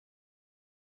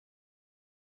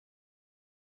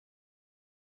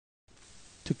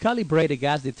To calibrate a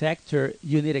gas detector,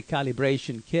 you need a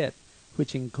calibration kit,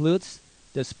 which includes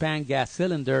the span gas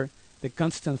cylinder, the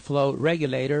constant flow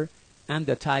regulator, and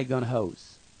the tie gun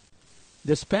hose.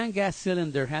 The span gas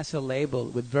cylinder has a label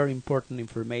with very important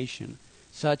information,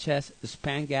 such as the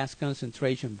span gas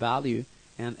concentration value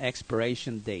and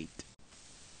expiration date.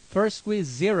 First, we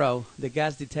zero the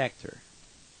gas detector.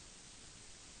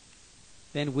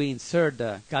 Then we insert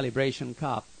the calibration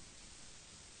cup.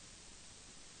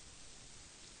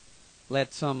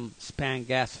 Let some span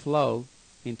gas flow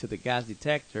into the gas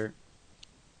detector.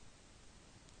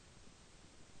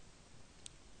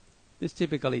 This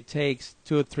typically takes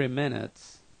 2 or 3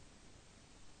 minutes.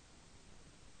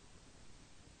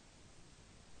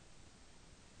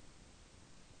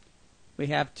 We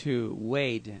have to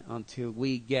wait until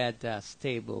we get a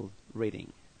stable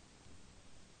reading.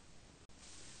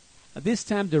 At this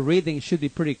time, the reading should be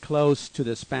pretty close to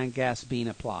the span gas being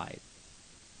applied.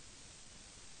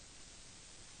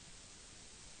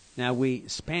 Now we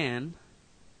span,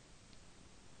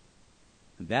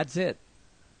 and that's it.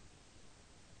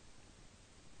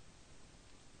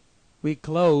 We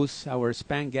close our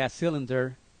span gas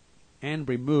cylinder and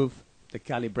remove the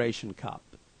calibration cup.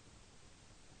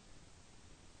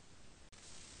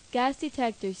 Gas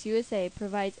Detectors USA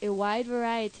provides a wide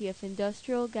variety of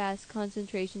industrial gas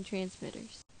concentration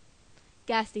transmitters,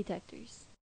 gas detectors,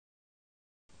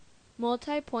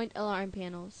 multi-point alarm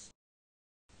panels,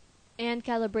 and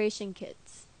calibration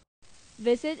kits.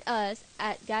 Visit us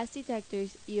at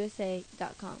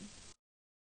gasdetectorsusa.com.